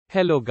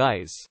Hello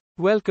guys.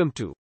 Welcome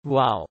to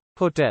Wow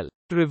Hotel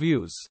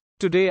Reviews.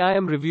 Today I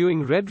am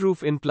reviewing Red Roof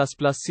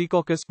PLUS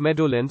Secaucus,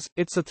 Meadowlands.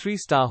 It's a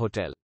 3-star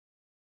hotel.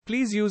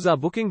 Please use our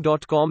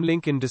booking.com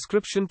link in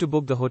description to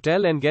book the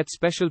hotel and get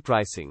special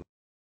pricing.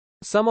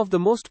 Some of the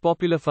most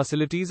popular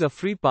facilities are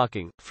free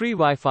parking, free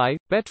Wi-Fi,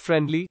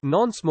 pet-friendly,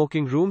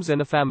 non-smoking rooms and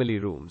a family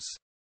rooms.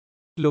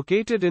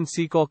 Located in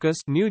Secaucus,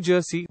 New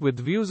Jersey, with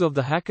views of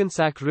the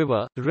Hackensack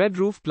River, Red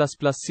Roof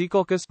PLUS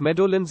Secaucus,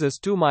 Meadowlands is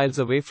 2 miles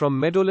away from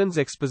Meadowlands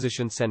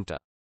Exposition Center.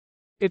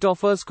 It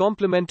offers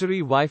complimentary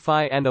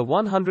Wi-Fi and a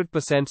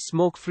 100%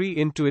 smoke-free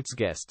inn to its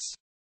guests.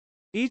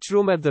 Each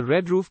room at the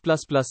Red Roof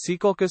PLUS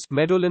Secaucus,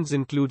 Meadowlands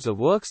includes a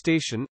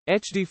workstation,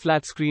 HD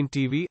flat-screen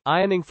TV,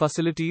 ironing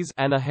facilities,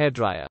 and a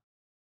hairdryer.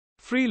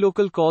 Free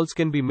local calls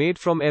can be made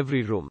from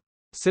every room.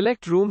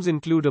 Select rooms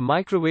include a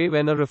microwave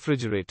and a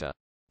refrigerator.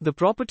 The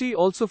property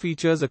also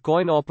features a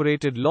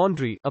coin-operated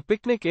laundry, a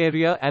picnic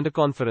area and a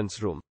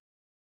conference room.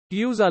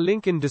 Use our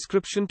link in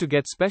description to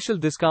get special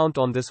discount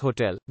on this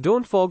hotel.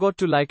 Don't forget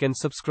to like and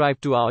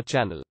subscribe to our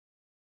channel.